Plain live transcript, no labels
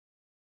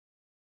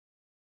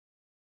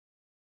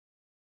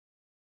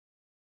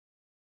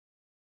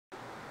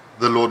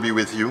The Lord be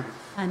with you.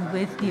 And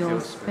with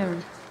your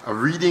spirit. A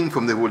reading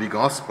from the Holy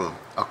Gospel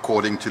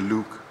according to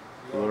Luke.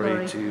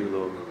 Glory to you,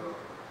 Lord.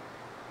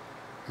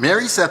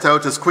 Mary set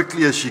out as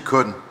quickly as she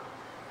could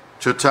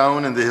to a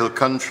town in the hill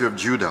country of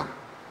Judah.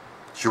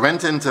 She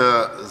went into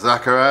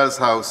Zachariah's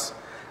house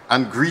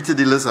and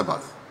greeted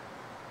Elizabeth.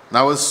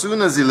 Now as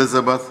soon as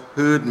Elizabeth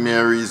heard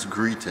Mary's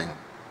greeting,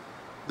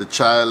 the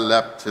child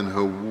leapt in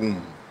her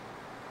womb,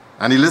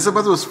 and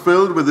Elizabeth was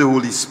filled with the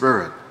Holy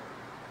Spirit.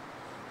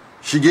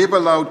 She gave a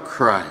loud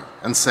cry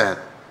and said,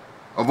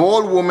 "Of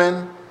all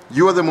women,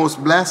 you are the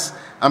most blessed,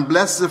 and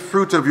blessed the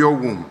fruit of your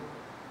womb.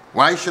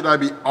 Why should I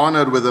be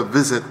honored with a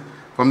visit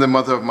from the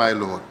mother of my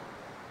Lord?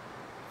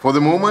 For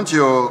the moment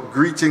your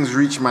greetings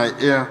reached my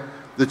ear,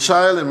 the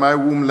child in my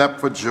womb leapt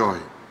for joy.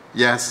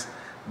 Yes,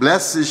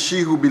 blessed is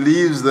she who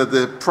believes that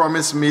the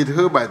promise made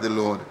her by the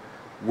Lord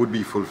would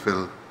be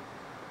fulfilled."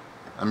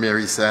 And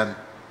Mary said,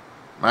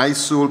 "My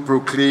soul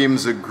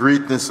proclaims the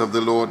greatness of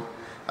the Lord,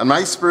 and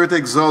my spirit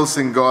exults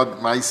in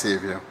God my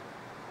Savior,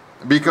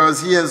 because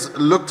he has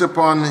looked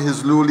upon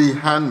his lowly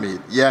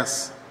handmaid.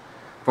 Yes,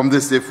 from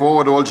this day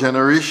forward all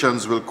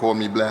generations will call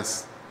me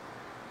blessed.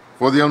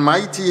 For the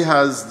Almighty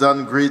has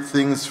done great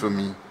things for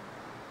me.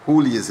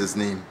 Holy is his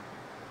name.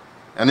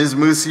 And his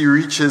mercy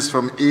reaches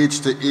from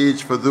age to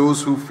age for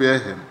those who fear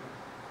him.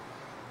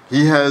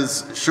 He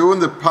has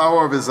shown the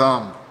power of his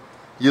arm.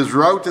 He has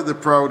routed the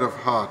proud of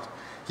heart.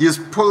 He has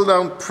pulled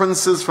down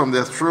princes from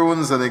their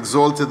thrones and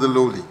exalted the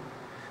lowly.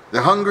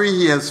 The hungry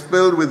he has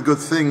filled with good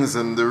things,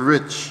 and the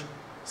rich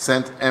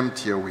sent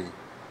empty away.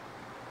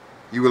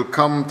 He will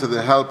come to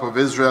the help of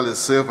Israel, his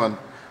servant,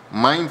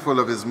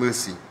 mindful of his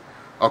mercy,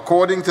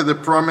 according to the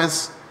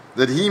promise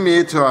that he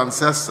made to our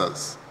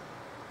ancestors,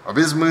 of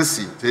his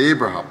mercy to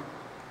Abraham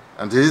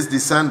and to his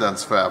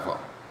descendants forever."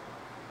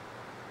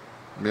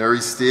 Mary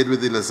stayed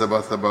with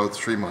Elizabeth about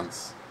 3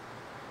 months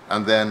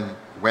and then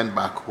went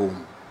back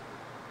home.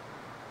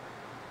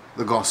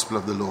 The Gospel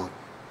of the Lord.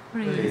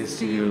 Praise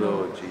to you,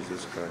 Lord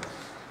Jesus Christ.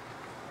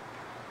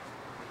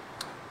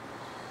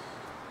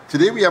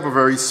 Today we have a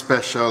very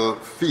special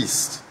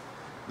feast,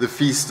 the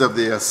Feast of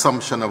the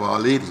Assumption of Our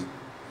Lady.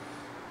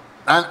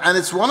 And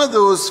it's one of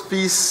those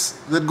feasts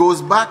that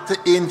goes back to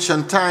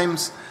ancient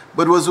times,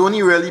 but was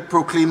only really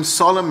proclaimed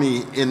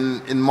solemnly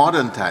in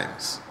modern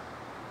times.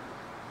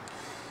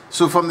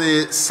 So from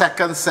the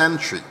 2nd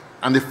century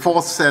and the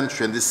 4th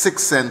century and the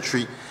 6th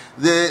century,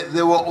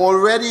 there were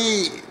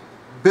already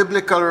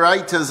biblical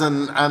writers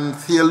and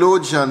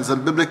theologians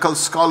and biblical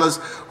scholars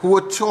who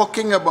were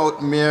talking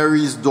about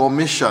Mary's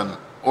dormition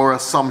or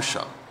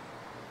assumption.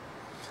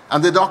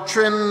 And the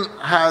doctrine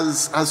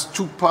has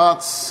 2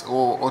 parts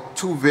or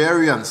 2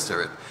 variants to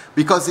it,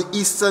 because the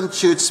Eastern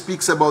Church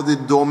speaks about the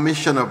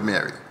dormition of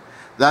Mary.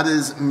 That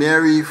is,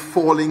 Mary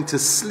falling to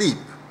sleep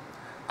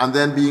and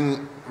then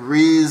being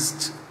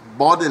raised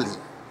bodily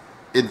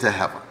into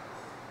heaven.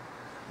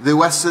 The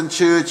Western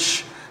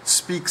Church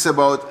speaks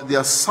about the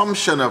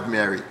Assumption of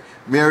Mary,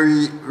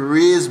 Mary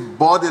raised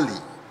bodily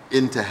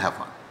into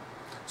heaven.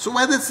 So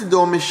whether it's the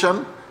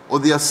dormition or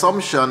the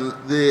Assumption,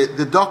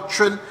 the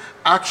doctrine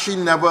actually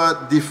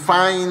never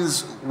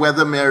defines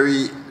whether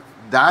Mary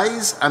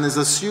dies and is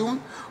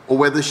assumed, or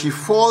whether she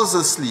falls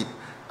asleep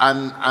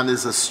and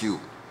is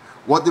assumed.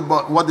 What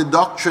the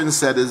doctrine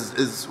said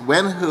is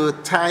when her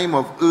time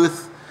of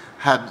earth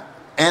had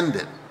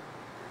ended,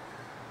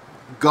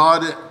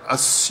 God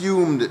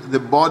assumed the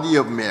body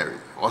of Mary,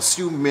 or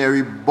assumed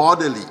Mary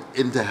bodily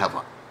into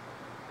heaven.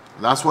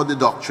 That's what the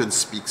doctrine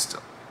speaks to.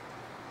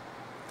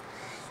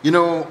 You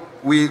know,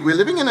 we're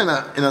living in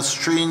a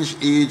strange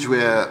age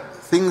where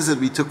things that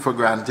we took for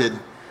granted,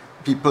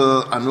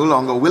 people are no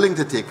longer willing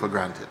to take for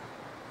granted.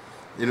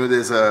 You know,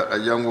 there's a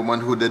young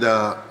woman who did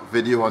a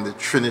video on the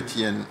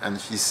Trinity, and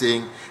she's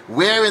saying,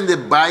 "Where in the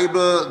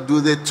Bible do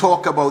they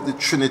talk about the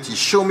Trinity?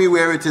 Show me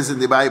where it is in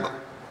the Bible."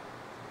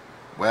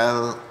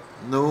 Well,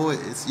 no,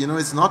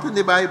 it's not in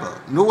the Bible.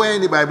 Nowhere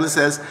in the Bible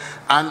says,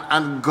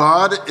 and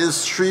God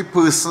is 3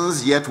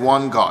 persons, yet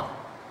one God.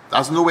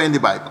 That's nowhere in the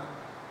Bible.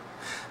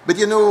 But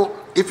you know,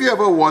 if you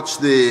ever watch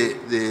the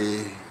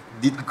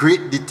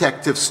great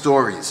detective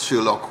stories,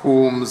 Sherlock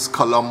Holmes,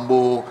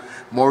 Columbo,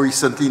 more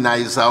recently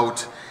Knives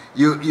Out,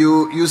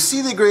 you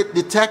see the great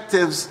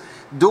detectives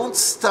don't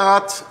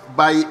start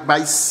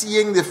by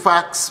seeing the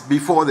facts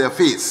before their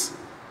face.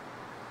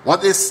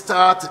 What they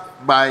start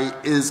by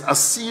is a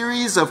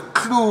series of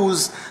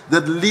clues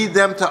that lead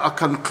them to a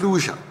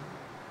conclusion.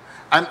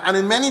 And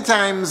in many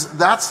times,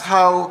 that's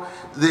how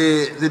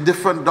the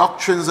different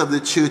doctrines of the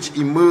church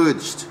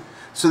emerged.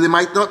 So they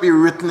might not be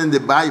written in the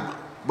Bible,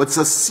 but it's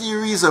a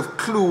series of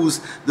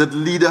clues that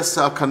lead us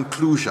to a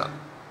conclusion.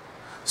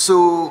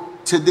 So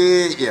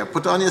today,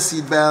 put on your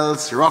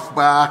seatbelts, rock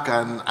back,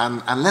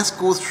 and let's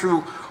go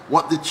through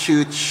what the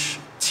church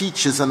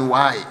teaches and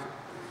why.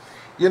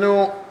 You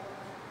know,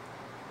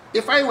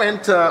 if I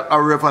went to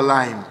a river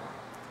line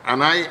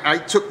and I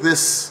took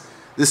this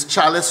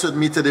chalice with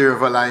me to the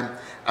river line,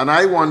 and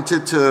I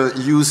wanted to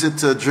use it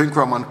to drink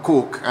rum and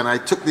coke, and I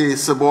took the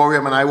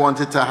ciborium and I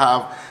wanted to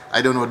have,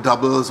 I don't know,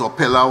 doubles or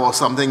pillow or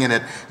something in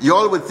it, you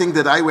all would think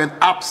that I went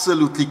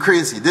absolutely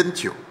crazy,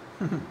 didn't you?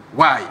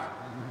 Why?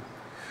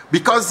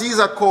 Because these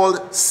are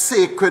called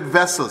sacred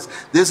vessels.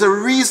 There's a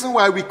reason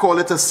why we call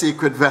it a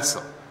sacred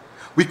vessel.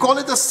 We call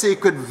it a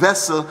sacred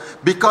vessel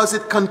because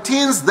it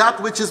contains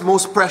that which is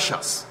most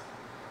precious,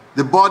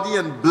 the body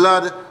and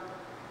blood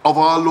of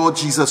our Lord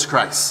Jesus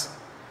Christ.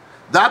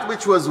 That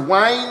which was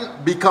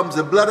wine becomes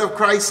the blood of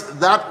Christ.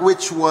 That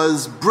which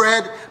was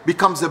bread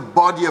becomes the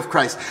body of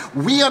Christ.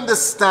 We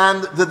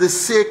understand that the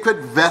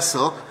sacred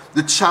vessel,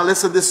 the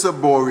chalice and the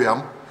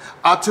ciborium,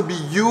 are to be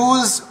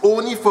used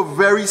only for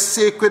very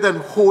sacred and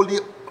holy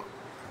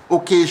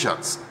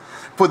occasions.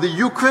 For the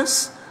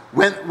Eucharist,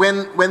 when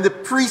the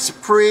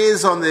priest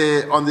prays on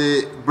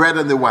the bread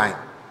and the wine,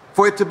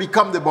 for it to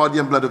become the body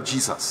and blood of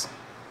Jesus.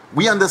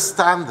 We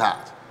understand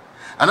that.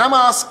 And I'm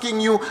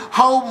asking you,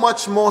 how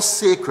much more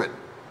sacred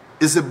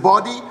is the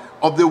body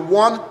of the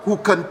one who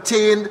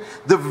contained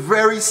the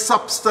very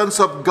substance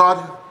of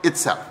God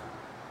itself?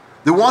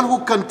 The one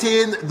who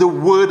contained the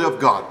Word of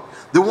God.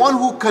 The one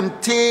who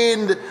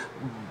contained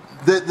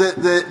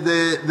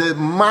the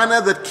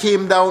manna that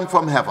came down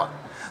from heaven.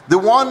 The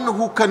one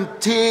who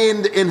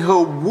contained in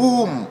her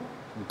womb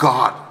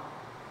God.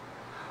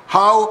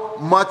 How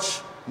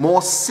much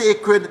more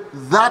sacred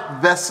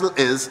that vessel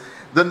is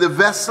than the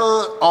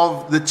vessel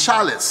of the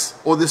chalice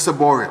or the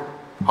ciborium.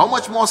 How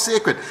much more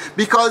sacred?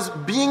 Because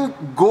being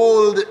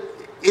gold,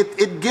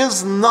 it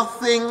gives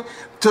nothing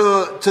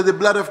to the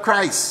blood of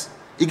Christ.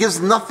 It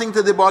gives nothing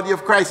to the body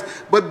of Christ.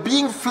 But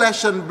being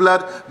flesh and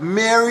blood,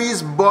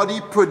 Mary's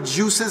body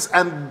produces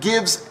and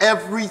gives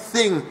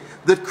everything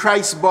that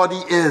Christ's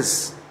body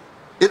is.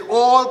 It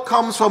all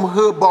comes from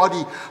her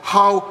body.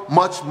 How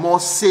much more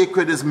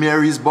sacred is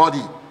Mary's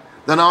body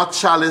than our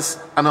chalice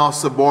and our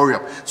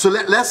ciborium? So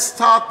let's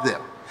start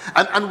there.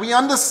 And we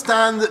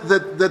understand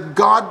that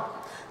God,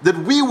 that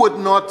we would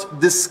not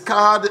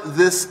discard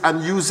this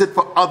and use it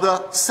for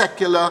other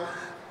secular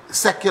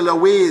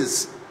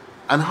ways.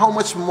 And how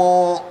much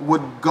more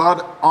would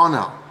God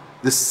honor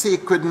the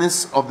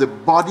sacredness of the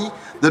body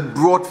that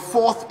brought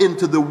forth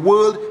into the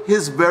world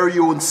his very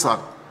own Son?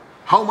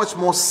 How much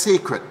more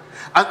sacred?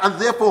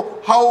 And therefore,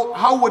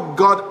 how would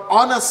God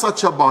honor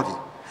such a body?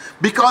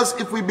 Because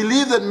if we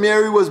believe that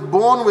Mary was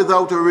born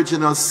without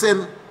original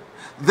sin,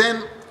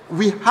 then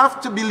we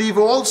have to believe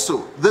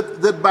also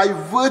that by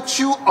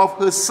virtue of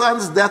her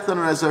Son's death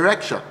and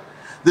resurrection,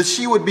 that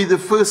she would be the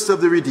first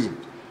of the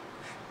redeemed.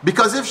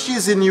 Because if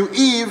she's a new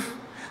Eve,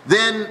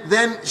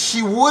 then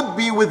she would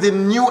be with the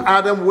new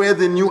Adam where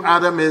the new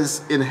Adam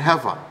is in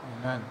heaven.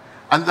 Amen.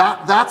 And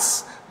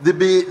that's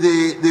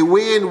the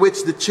way in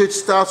which the church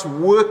starts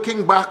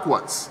working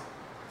backwards.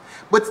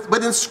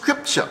 But in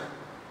Scripture,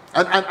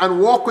 and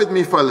walk with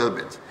me for a little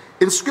bit.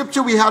 In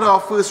Scripture we had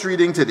our first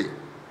reading today.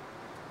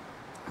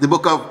 The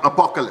book of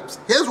Apocalypse.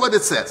 Here's what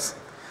it says.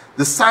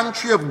 The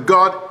sanctuary of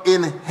God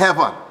in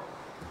heaven.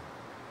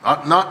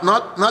 Not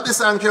the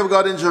sanctuary of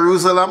God in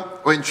Jerusalem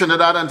or in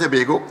Trinidad and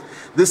Tobago.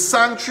 The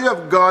sanctuary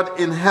of God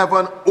in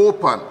heaven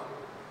opened,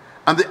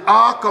 and the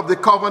ark of the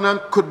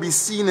covenant could be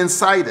seen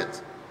inside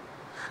it.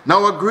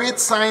 Now a great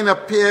sign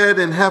appeared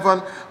in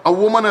heaven, a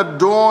woman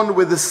adorned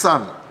with the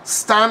sun,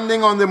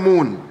 standing on the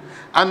moon,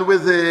 and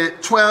with the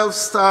 12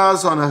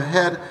 stars on her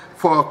head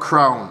for a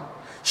crown.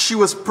 She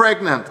was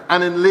pregnant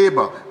and in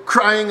labor,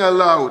 crying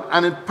aloud,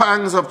 and in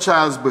pangs of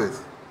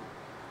childbirth.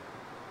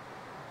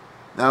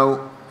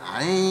 Now,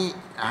 I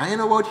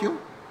know about you,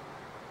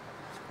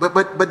 but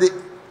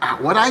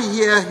what I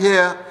hear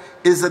here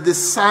is that the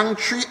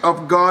sanctuary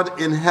of God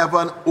in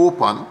heaven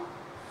opened.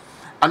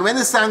 And when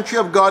the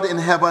sanctuary of God in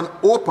heaven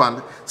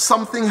opened,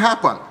 something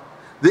happened.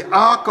 The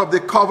Ark of the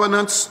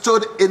Covenant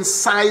stood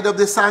inside of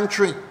the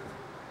sanctuary.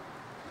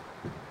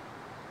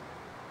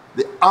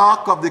 The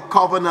Ark of the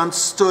Covenant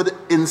stood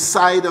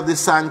inside of the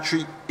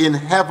sanctuary in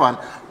heaven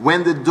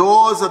when the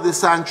doors of the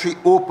sanctuary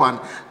opened,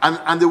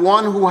 and the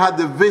one who had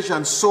the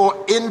vision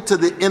saw into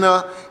the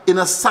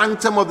inner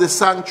sanctum of the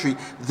sanctuary.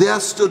 There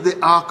stood the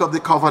Ark of the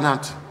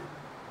Covenant.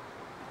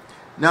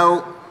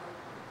 Now,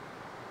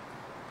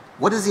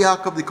 what is the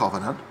Ark of the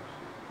Covenant?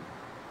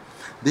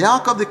 The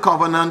Ark of the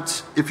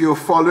Covenant, if you're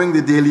following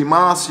the daily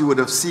Mass, you would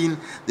have seen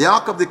the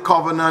Ark of the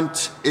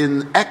Covenant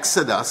in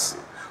Exodus.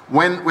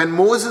 When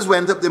Moses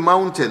went up the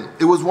mountain,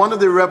 it was one of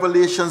the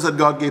revelations that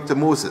God gave to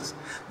Moses,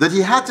 that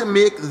he had to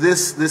make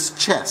this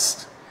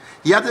chest.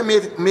 He had to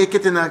make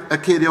it in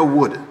acacia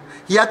wood.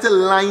 He had to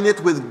line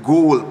it with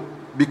gold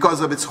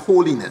because of its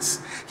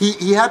holiness.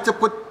 He had to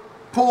put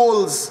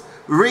poles,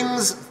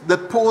 rings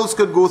that poles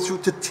could go through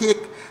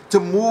to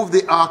move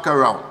the ark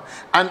around.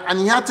 And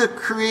he had to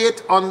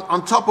create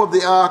on top of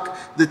the ark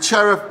the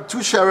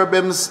two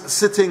cherubims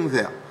sitting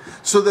there.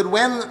 So that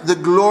when the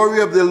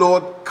glory of the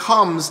Lord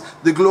comes,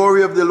 the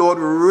glory of the Lord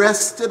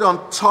rested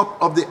on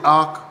top of the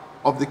Ark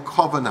of the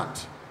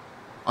Covenant.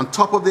 On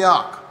top of the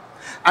Ark.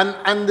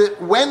 And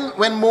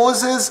when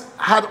Moses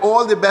had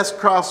all the best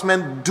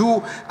craftsmen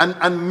do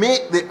and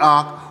make the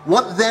ark,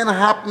 what then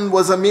happened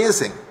was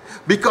amazing.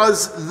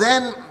 Because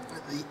then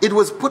it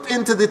was put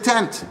into the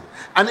tent.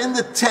 And in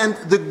the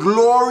tent, the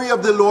glory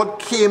of the Lord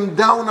came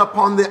down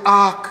upon the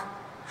ark.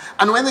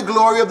 And when the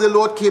glory of the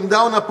Lord came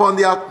down upon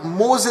the ark,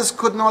 Moses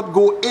could not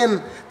go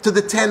in to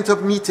the tent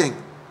of meeting.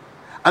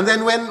 And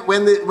then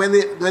when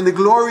the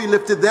glory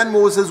lifted, then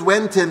Moses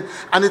went in,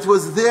 and it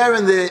was there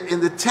in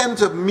the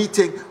tent of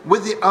meeting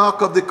with the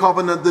Ark of the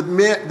Covenant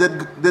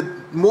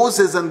that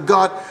Moses and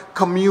God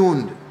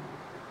communed.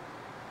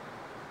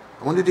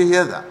 I wanted to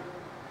hear that.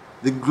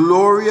 The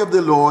glory of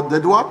the Lord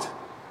did what?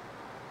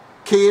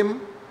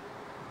 Came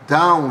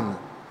down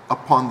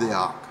upon the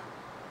ark.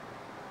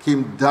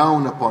 Came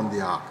down upon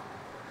the ark.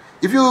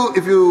 If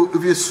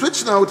you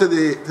switch now to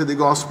the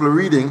gospel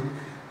reading,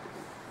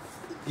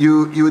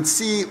 you would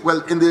see,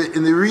 well, in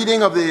the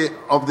reading of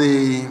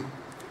the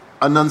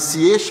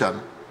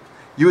Annunciation,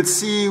 you would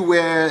see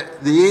where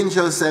the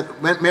angel said,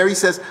 when Mary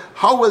says,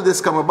 "How will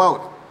this come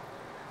about?"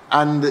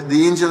 And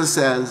the angel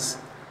says,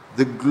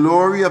 "The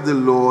glory of the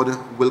Lord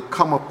will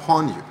come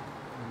upon you."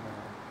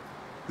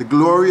 The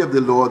glory of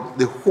the Lord,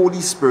 the Holy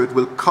Spirit,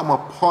 will come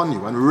upon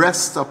you and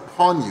rest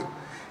upon you.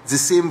 It's the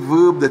same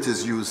verb that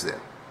is used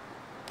there.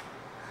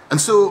 And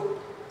so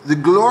the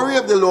glory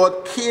of the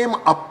Lord came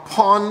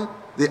upon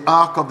the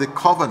Ark of the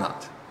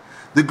Covenant.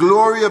 The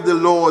glory of the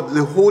Lord,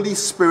 the Holy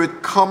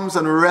Spirit, comes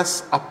and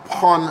rests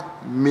upon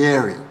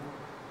Mary.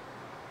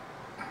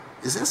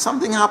 Is there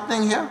something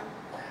happening here?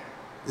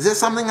 Is there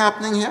something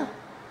happening here?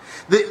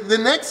 The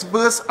next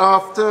verse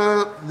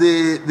after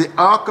the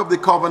Ark of the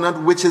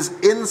Covenant, which is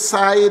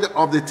inside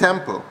of the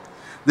temple,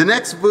 the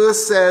next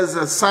verse says,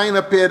 "A sign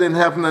appeared in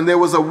heaven, and there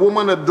was a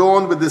woman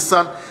adorned with the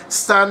sun,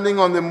 standing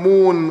on the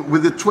moon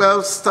with the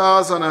 12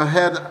 stars on her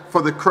head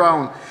for the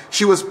crown.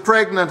 She was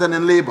pregnant and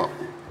in labor."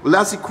 Well,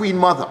 that's the Queen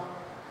Mother.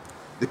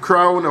 The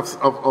crown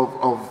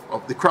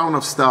of the crown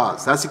of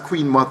stars. That's the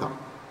Queen Mother.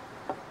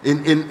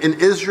 In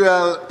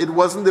Israel, it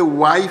wasn't the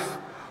wife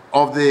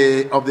of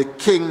the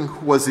king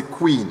who was the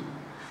queen.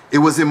 It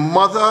was the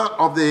mother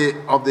of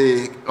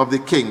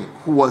the king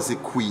who was the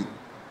queen.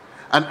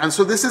 And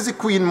so this is the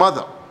Queen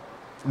Mother.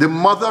 The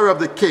mother of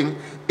the king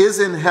is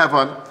in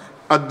heaven,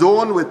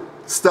 adorned with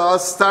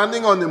stars,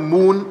 standing on the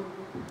moon,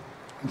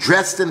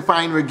 dressed in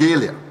fine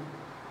regalia.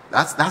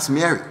 That's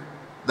Mary.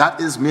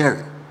 That is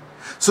Mary.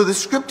 So the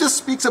scripture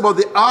speaks about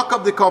the Ark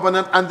of the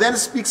Covenant and then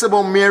speaks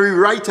about Mary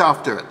right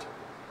after it.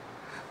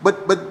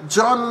 But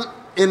John,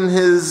 in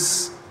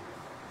his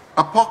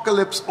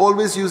Apocalypse,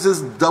 always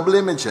uses double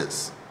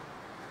images.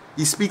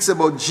 He speaks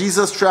about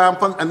Jesus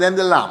triumphant and then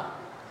the Lamb.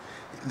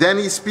 Then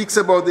he speaks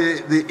about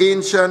the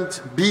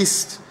ancient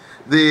beast,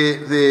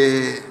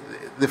 the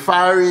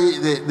fiery,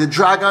 the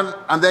dragon,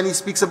 and then he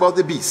speaks about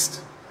the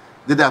beast,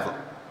 the devil.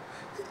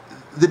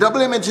 The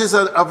double images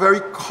are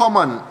very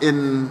common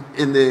in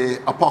the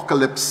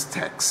Apocalypse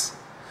text.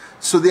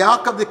 So the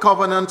Ark of the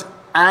Covenant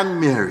and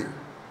Mary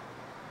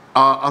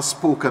are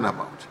spoken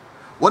about.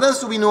 What else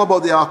do we know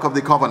about the Ark of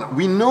the Covenant?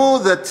 We know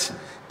that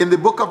in the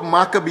book of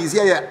Maccabees,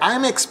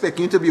 I'm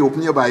expecting you to be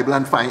opening your Bible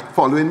and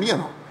following me, you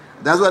know.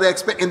 That's what I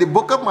expect. In the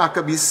book of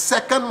Maccabees,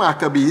 2nd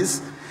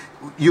Maccabees,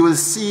 you will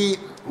see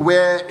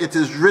where it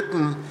is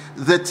written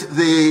that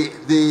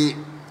the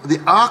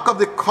Ark of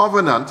the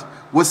Covenant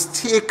was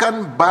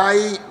taken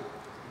by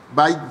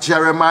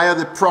Jeremiah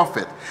the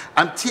prophet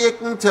and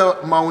taken to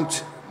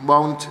Mount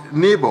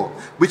Nebo,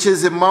 which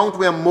is the mount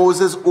where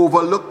Moses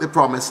overlooked the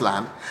promised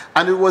land,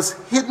 and it was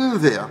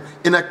hidden there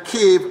in a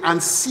cave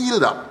and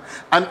sealed up.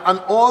 And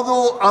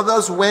although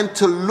others went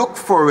to look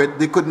for it,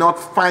 they could not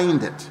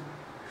find it.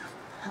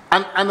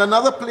 And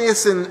another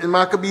place in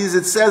Maccabees,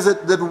 it says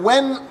that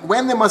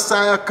when the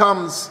Messiah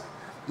comes,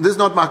 this is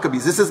not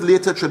Maccabees, this is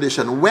later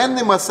tradition. When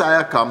the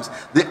Messiah comes,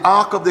 the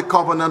Ark of the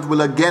Covenant will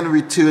again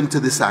return to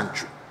the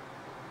sanctuary.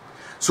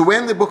 So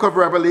when the book of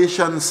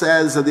Revelation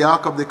says that the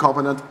Ark of the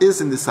Covenant is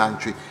in the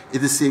sanctuary,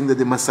 it is saying that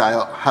the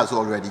Messiah has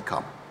already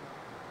come.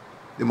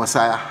 The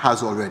Messiah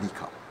has already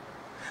come.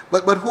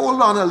 But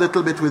hold on a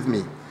little bit with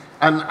me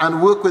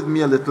and work with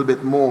me a little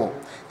bit more.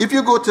 If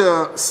you go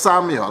to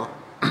Samuel,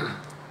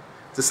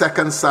 to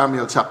 2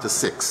 Samuel chapter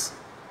 6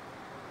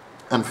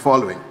 and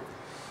following,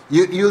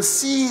 you'll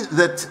see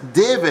that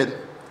David,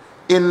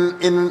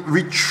 in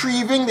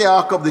retrieving the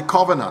Ark of the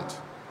Covenant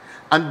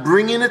and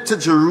bringing it to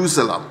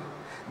Jerusalem,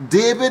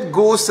 David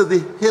goes to the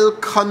hill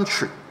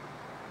country.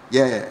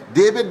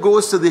 David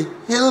goes to the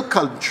hill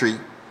country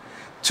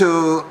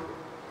to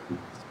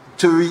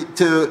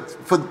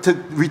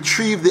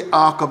retrieve the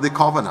Ark of the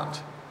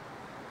Covenant.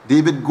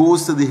 David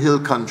goes to the hill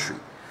country.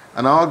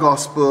 And our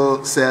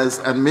gospel says,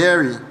 and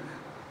Mary,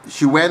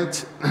 she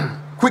went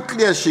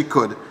quickly as she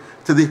could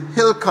to the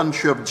hill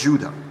country of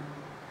Judah.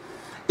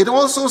 It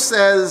also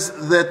says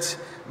that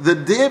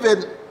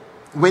David,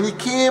 when he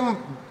came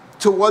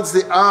towards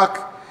the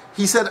ark,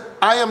 he said,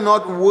 "I am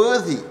not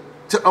worthy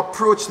to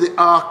approach the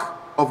ark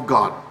of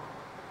God."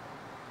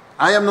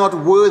 I am not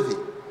worthy.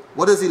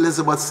 What does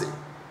Elizabeth say?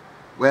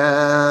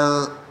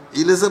 Well,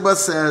 Elizabeth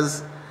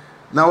says,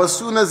 now as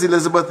soon as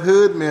Elizabeth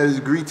heard Mary's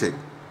greeting,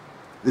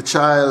 the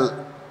child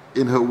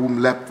in her womb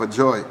leapt for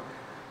joy.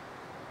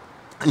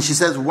 And she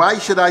says, why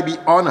should I be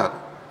honored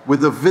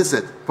with a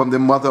visit from the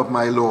mother of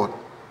my Lord?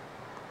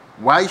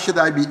 Why should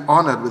I be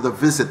honored with a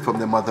visit from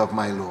the mother of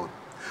my Lord?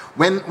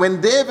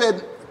 When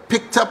David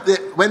picked up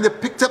when they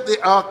picked up the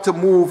ark to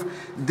move,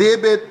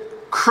 David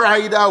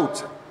cried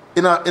out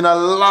in a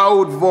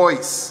loud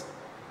voice.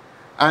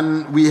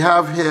 And we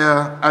have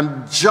here,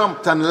 and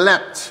jumped and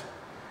leapt.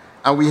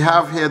 And we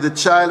have here, the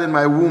child in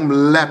my womb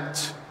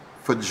leapt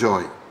for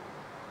joy.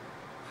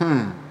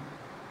 And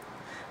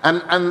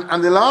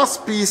the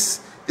last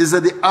piece is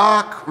that the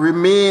ark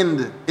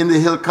remained in the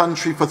hill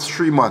country for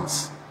 3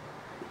 months.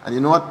 And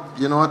you know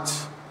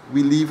what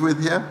we leave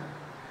with here?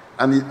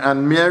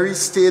 And Mary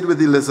stayed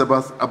with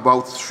Elizabeth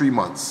about 3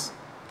 months.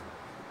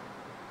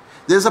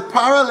 There's a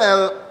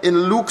parallel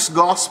in Luke's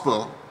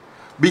gospel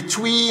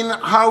between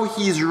how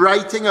he's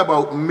writing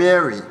about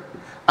Mary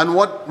and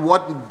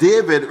what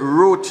David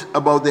wrote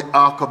about the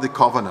Ark of the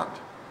Covenant.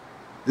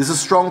 There's a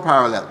strong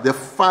parallel. There are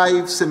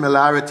 5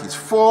 similarities,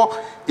 4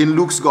 in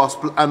Luke's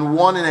gospel and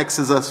 1 in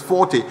Exodus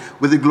 40,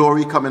 with the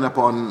glory coming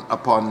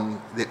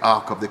upon the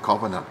Ark of the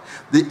Covenant.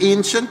 The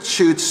ancient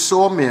church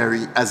saw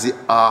Mary as the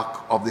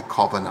Ark of the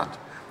Covenant.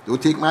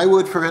 Don't take my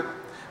word for it.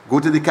 Go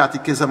to the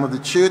Catechism of the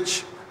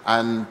Church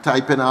and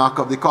type in Ark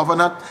of the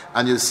Covenant,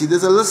 and you'll see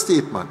there's a little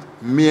statement.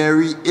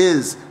 Mary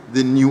is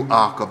the new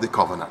Ark of the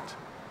Covenant.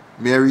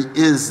 Mary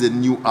is the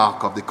new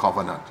Ark of the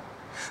Covenant.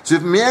 So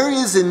if Mary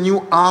is the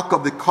new Ark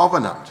of the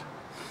Covenant,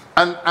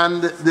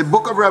 and the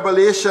book of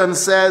Revelation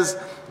says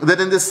that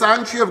in the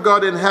sanctuary of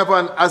God in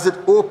heaven, as it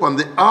opened,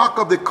 the Ark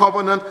of the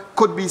Covenant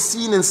could be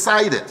seen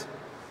inside it.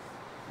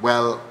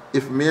 Well,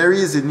 if Mary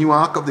is the new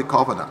Ark of the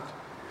Covenant,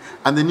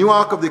 and the new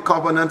Ark of the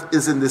Covenant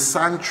is in the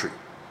sanctuary,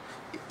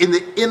 in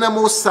the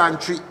innermost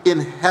sanctuary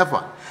in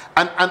heaven,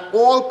 and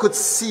all could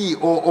see,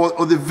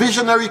 or the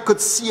visionary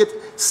could see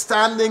it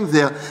standing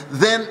there,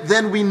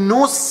 then we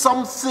know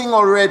something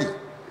already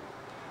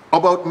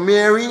about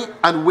Mary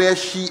and where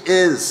she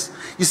is.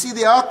 You see,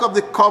 the Ark of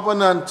the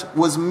Covenant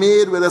was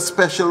made with a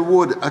special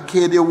wood,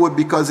 acacia wood,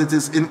 because it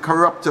is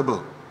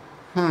incorruptible.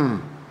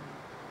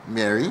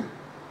 Mary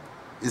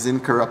is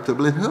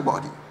incorruptible in her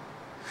body.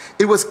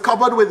 It was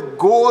covered with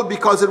gold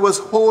because it was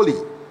holy.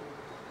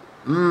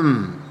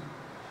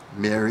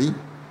 Mary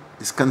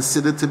is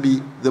considered to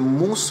be the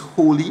most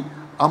holy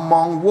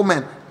among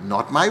women.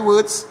 Not my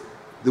words,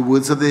 the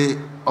words of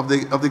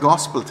the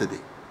gospel today.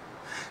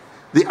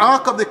 The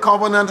Ark of the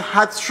Covenant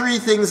had 3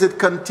 things it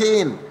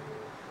contained.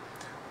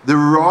 The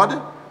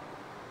rod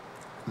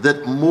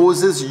that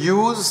Moses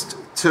used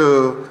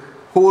to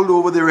hold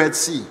over the Red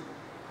Sea,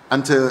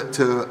 and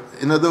to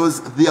in other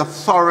words, the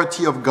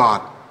authority of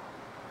God.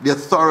 The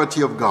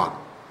authority of God.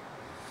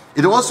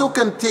 It also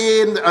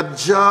contained a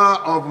jar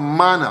of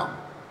manna.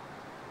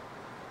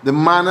 The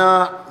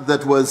manna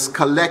that was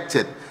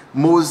collected.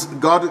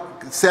 God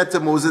said to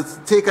Moses,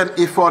 take an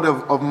ephod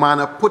of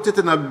manna, put it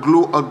in a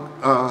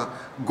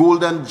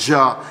golden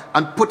jar,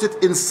 and put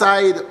it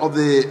inside of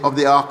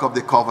the Ark of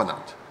the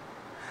Covenant.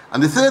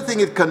 And the third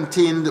thing it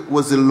contained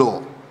was the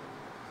law.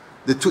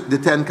 The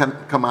 10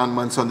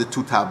 commandments on the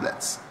 2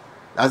 tablets.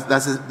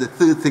 That's the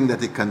third thing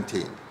that it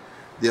contained.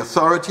 The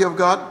authority of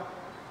God,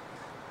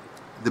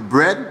 the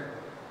bread,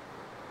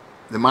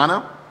 the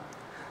manna,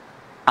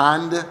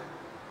 and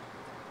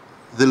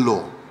the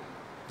law,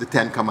 the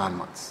 10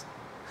 commandments.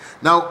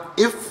 Now,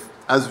 if,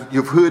 as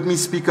you've heard me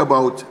speak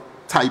about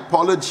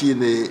typology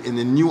in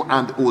the New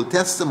and Old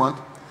Testament,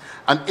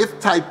 and if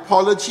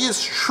typology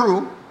is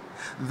true,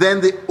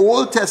 then the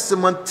Old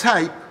Testament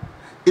type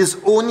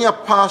is only a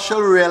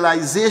partial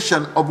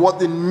realization of what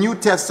the New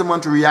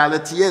Testament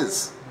reality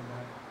is.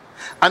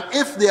 And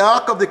if the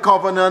Ark of the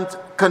Covenant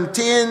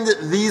contained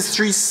these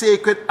 3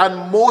 sacred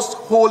and most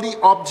holy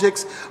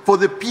objects for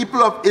the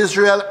people of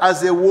Israel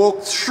as they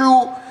walked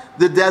through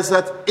the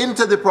desert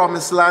into the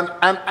promised land,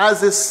 and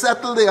as they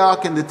settled the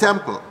ark in the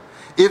temple,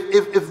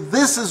 if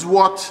this is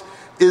what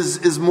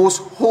is most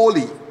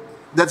holy,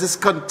 that is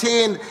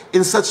contained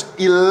in such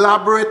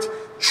elaborate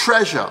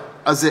treasure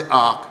as the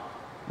ark,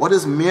 what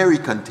does Mary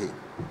contain?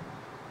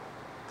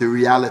 The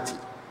reality.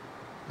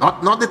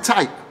 Not the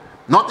type,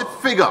 not the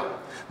figure,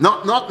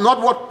 not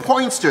what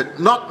points to it,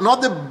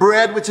 not the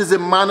bread which is the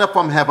manna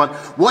from heaven.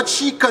 What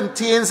she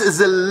contains is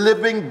the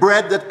living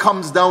bread that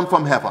comes down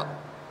from heaven.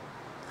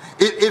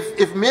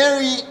 If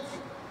Mary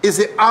is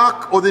the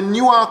ark or the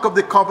new Ark of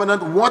the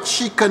Covenant, what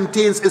she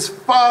contains is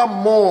far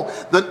more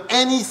than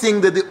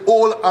anything that the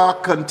old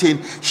ark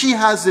contained. She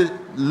has the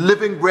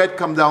living bread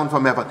come down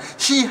from heaven.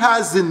 She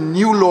has the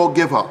new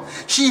lawgiver.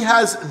 She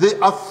has the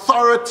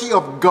authority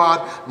of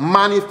God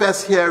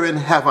manifest here in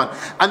heaven.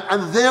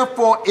 And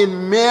therefore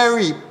in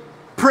Mary,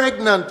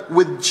 pregnant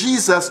with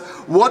Jesus,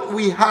 what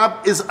we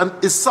have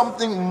is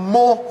something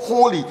more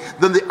holy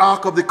than the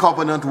Ark of the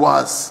Covenant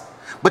was.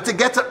 But to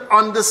get to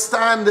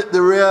understand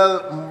the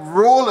real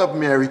role of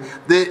Mary,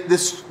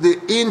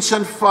 the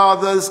ancient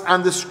fathers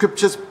and the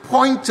scriptures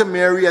point to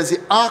Mary as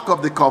the Ark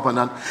of the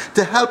Covenant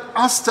to help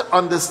us to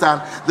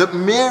understand that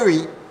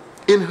Mary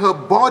in her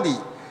body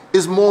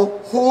is more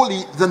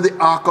holy than the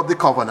Ark of the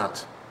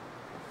Covenant.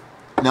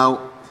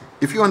 Now,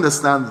 if you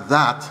understand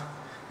that,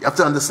 you have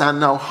to understand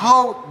now,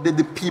 how did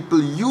the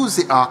people use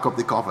the Ark of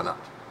the Covenant?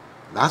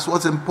 That's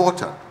what's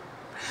important.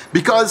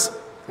 Because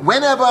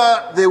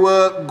whenever they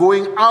were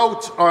going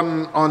out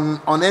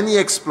on any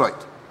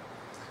exploit,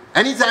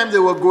 anytime they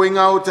were going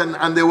out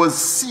and there was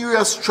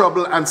serious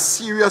trouble and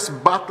serious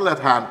battle at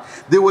hand,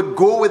 they would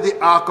go with the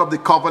Ark of the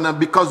Covenant,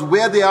 because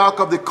where the Ark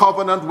of the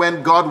Covenant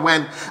went, God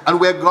went, and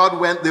where God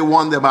went, they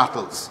won their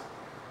battles.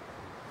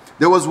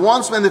 There was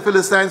once when the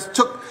Philistines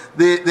took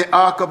the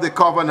Ark of the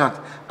Covenant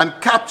and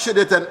captured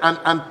it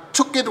and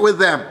took it with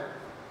them.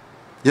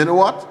 You know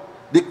what?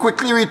 They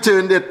quickly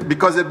returned it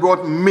because it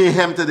brought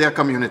mayhem to their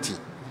community.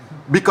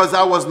 Because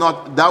God was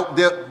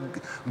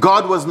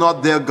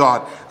not their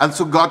God, and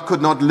so God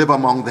could not live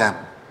among them.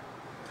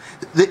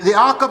 The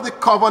Ark of the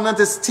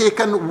Covenant is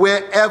taken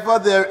wherever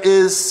there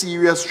is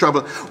serious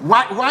trouble.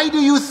 Why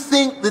do you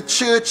think the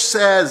church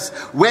says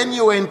when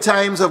you're in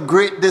times of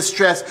great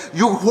distress,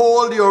 you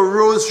hold your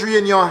rosary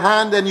in your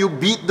hand and you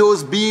beat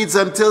those beads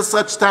until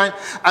such time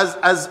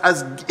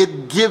as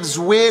it gives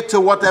way to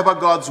whatever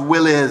God's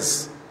will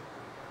is?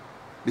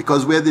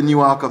 Because where the new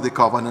Ark of the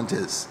Covenant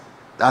is,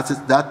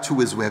 that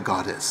too is where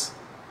God is.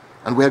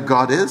 And where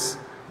God is,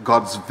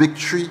 God's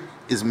victory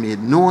is made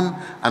known,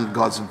 and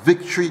God's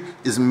victory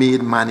is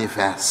made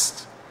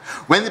manifest.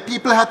 When the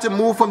people had to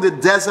move from the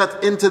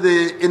desert into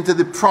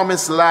the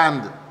promised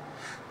land,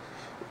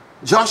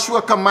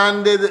 Joshua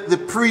commanded the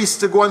priests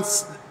to go and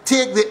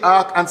take the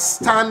ark and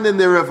stand in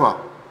the river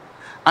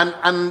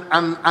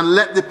and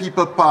let the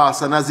people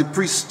pass. And as the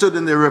priests stood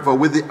in the river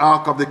with the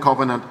Ark of the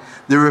Covenant,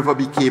 the river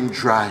became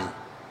dry.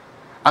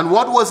 And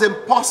what was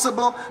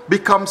impossible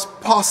becomes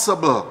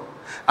possible.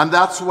 And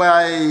that's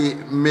why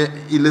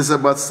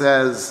Elizabeth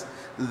says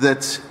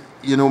that,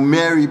 you know,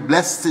 Mary,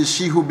 blessed is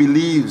she who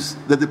believes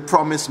that the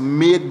promise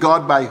made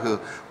God by her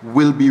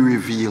will be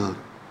revealed.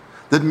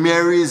 That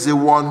Mary is the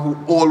one who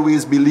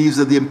always believes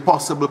that the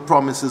impossible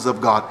promises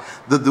of God,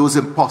 that those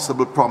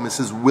impossible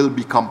promises will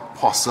become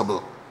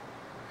possible.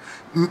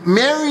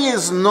 Mary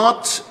is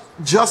not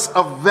just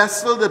a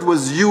vessel that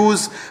was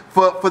used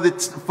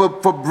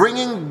for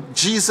bringing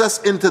Jesus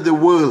into the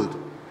world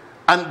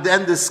and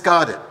then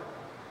discarded.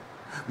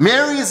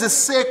 Mary is a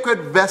sacred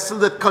vessel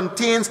that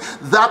contains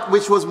that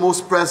which was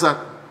most present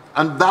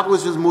and that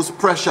which was most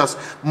precious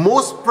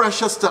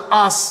to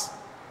us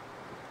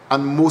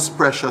and most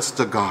precious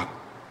to God.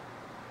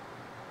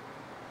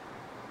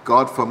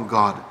 God from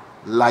God,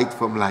 light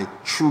from light,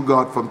 true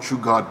God from true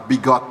God,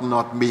 begotten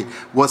not made,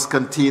 was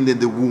contained in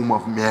the womb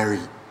of Mary.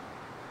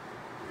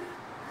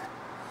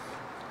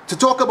 To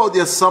talk about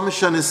the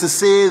Assumption is to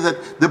say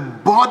that the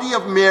body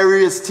of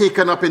Mary is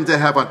taken up into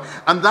heaven.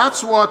 And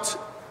that's what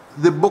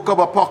the book of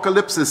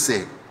Apocalypse is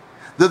saying.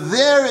 That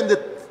there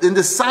in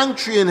the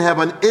sanctuary in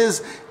heaven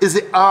is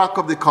the Ark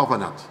of the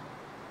Covenant,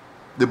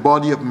 the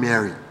body of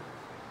Mary.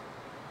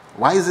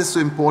 Why is this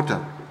so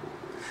important?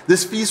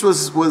 This feast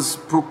was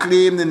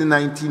proclaimed in the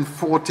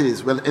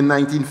 1940s, well, in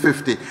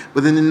 1950.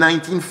 But in the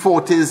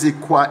 1940s,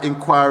 the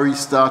inquiry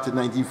started in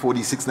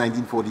 1946,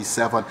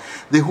 1947.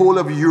 The whole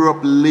of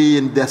Europe lay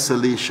in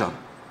desolation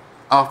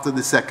after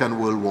the Second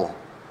World War.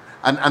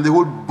 And the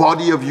whole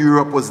body of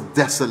Europe was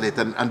desolate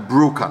and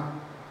broken.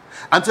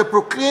 And to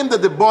proclaim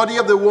that the body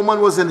of the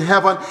woman was in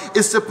heaven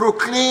is to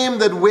proclaim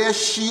that where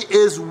she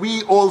is,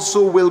 we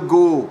also will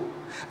go.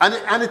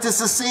 And it is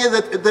to say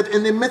that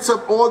in the midst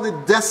of all the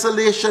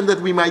desolation that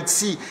we might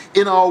see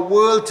in our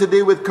world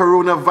today with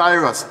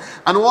coronavirus,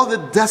 and all the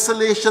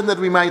desolation that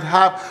we might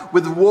have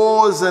with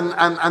wars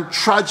and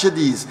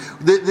tragedies,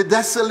 the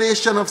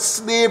desolation of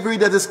slavery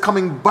that is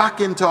coming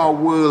back into our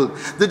world,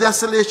 the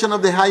desolation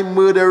of the high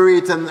murder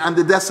rate and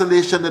the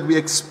desolation that we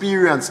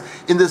experience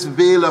in this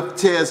vale of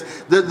tears,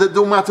 that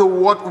no matter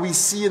what we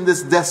see in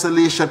this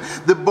desolation,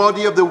 the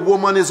body of the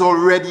woman is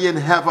already in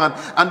heaven.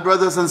 And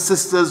brothers and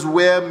sisters,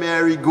 where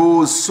Mary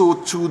goes, so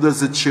too does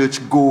the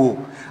church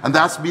go. And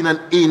that's been an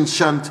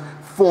ancient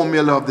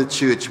formula of the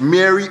church.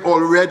 Mary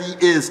already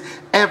is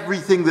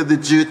everything that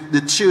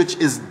the church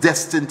is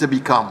destined to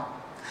become.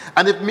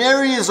 And if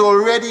Mary is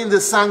already in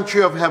the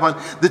sanctuary of heaven,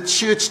 the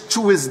church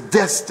too is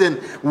destined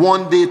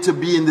one day to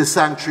be in the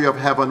sanctuary of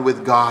heaven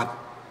with God.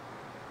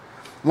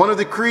 One of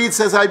the creeds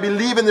says, I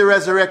believe in the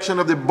resurrection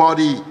of the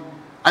body.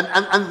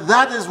 And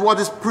that is what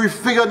is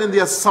prefigured in the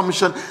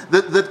Assumption,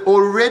 that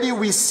already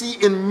we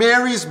see in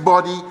Mary's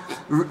body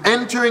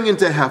entering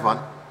into heaven.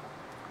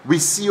 We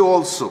see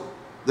also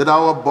that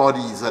our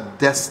bodies are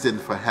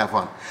destined for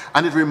heaven.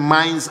 And it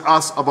reminds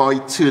us of our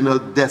eternal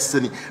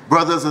destiny.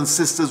 Brothers and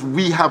sisters,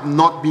 we have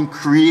not been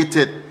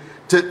created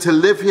to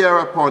live here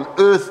upon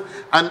earth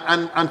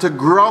and to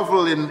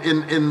grovel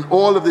in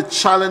all of the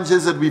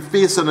challenges that we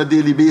face on a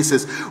daily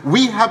basis.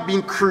 We have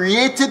been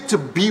created to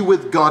be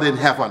with God in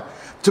heaven.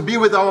 to be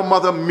with our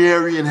Mother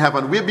Mary in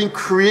heaven. We've been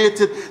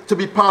created to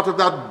be part of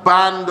that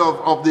band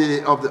of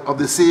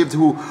the saved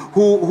who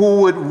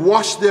would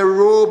wash their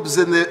robes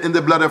in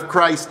the blood of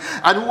Christ,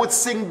 and who would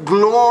sing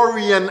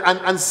glory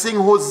and sing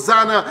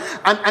Hosanna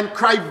and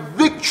cry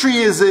victory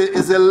is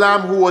a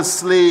lamb who was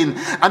slain,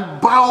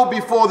 and bow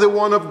before the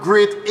one of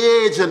great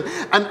age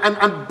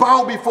and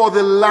bow before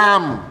the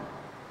Lamb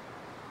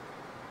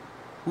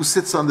who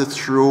sits on the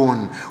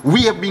throne.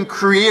 We have been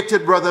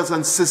created, brothers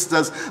and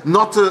sisters,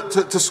 not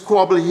to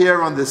squabble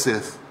here on this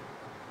earth.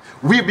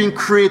 We've been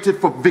created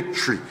for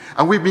victory,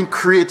 and we've been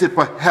created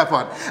for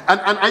heaven.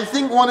 And I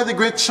think one of the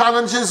great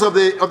challenges of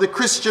the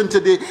Christian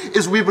today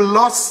is we've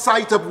lost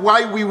sight of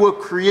why we were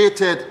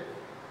created.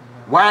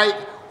 Why?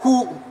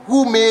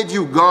 Who made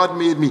you? God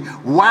made me.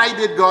 Why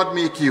did God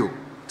make you?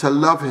 To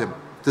love him,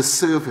 to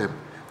serve him,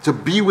 to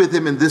be with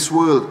him in this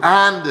world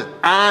and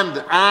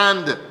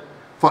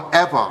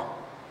forever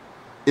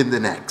in the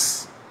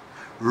next.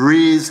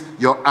 Raise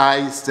your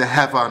eyes to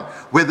heaven,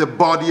 where the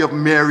body of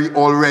Mary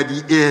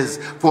already is,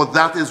 for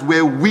that is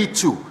where we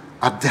too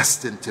are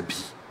destined to be.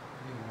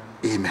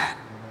 Amen.